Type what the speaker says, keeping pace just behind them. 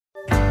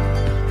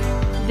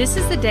This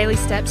is the Daily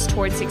Steps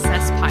Towards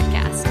Success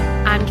podcast.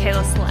 I'm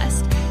Kayla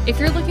Celeste. If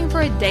you're looking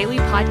for a daily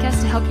podcast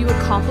to help you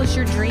accomplish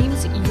your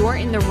dreams, you're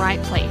in the right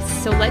place.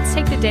 So let's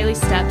take the daily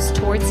steps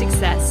towards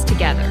success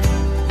together.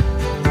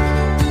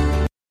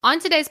 On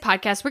today's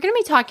podcast, we're going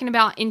to be talking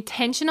about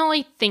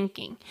intentionally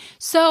thinking.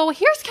 So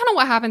here's kind of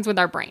what happens with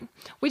our brain.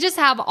 We just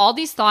have all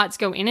these thoughts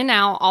go in and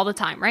out all the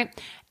time, right?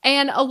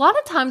 And a lot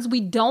of times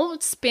we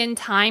don't spend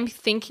time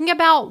thinking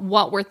about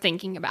what we're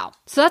thinking about.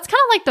 So that's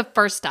kind of like the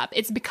first step.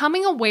 It's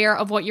becoming aware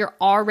of what you're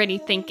already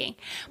thinking.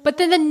 But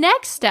then the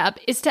next step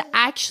is to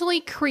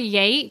actually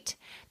create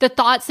the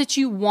thoughts that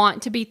you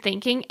want to be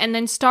thinking and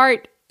then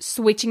start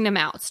switching them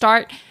out.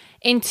 Start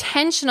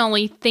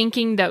intentionally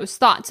thinking those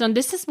thoughts. And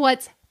this is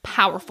what's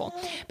powerful,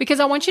 because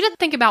I want you to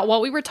think about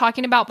what we were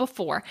talking about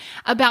before,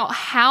 about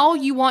how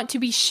you want to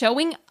be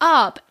showing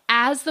up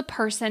as the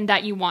person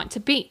that you want to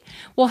be.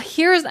 Well,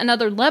 here's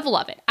another level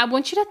of it. I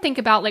want you to think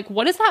about, like,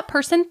 what does that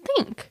person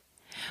think?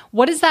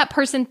 What does that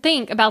person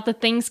think about the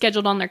things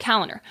scheduled on their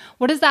calendar?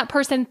 What does that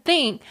person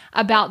think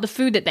about the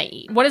food that they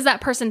eat? What does that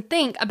person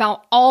think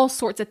about all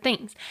sorts of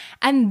things?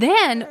 And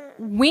then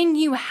when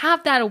you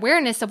have that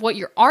awareness of what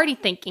you're already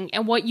thinking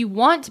and what you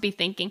want to be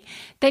thinking,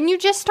 then you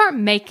just start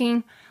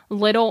making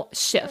little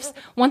shifts.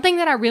 One thing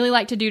that I really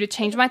like to do to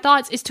change my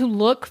thoughts is to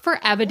look for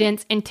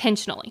evidence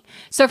intentionally.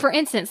 So for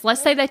instance,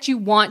 let's say that you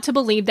want to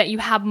believe that you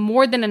have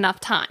more than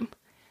enough time.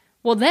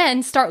 Well,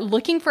 then start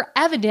looking for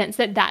evidence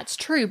that that's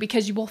true,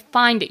 because you will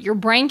find it. Your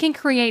brain can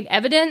create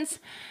evidence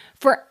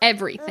for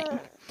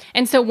everything.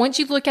 And so once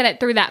you look at it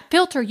through that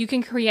filter, you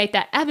can create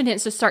that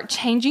evidence to start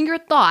changing your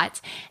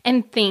thoughts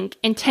and think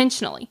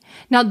intentionally.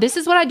 Now, this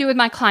is what I do with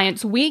my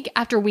clients week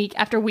after week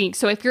after week.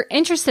 So if you're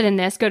interested in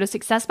this, go to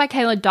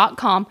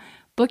successbykayla.com,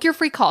 book your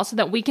free call so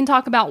that we can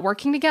talk about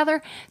working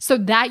together so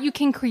that you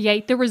can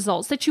create the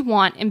results that you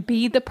want and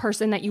be the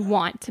person that you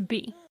want to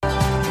be.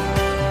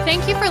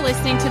 Thank you for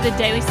listening to the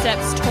Daily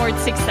Steps Towards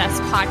Success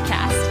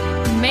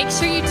podcast. Make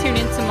sure you tune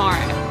in tomorrow.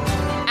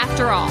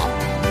 After all,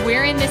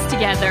 we're in this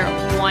together,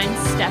 one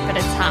step at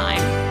a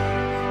time.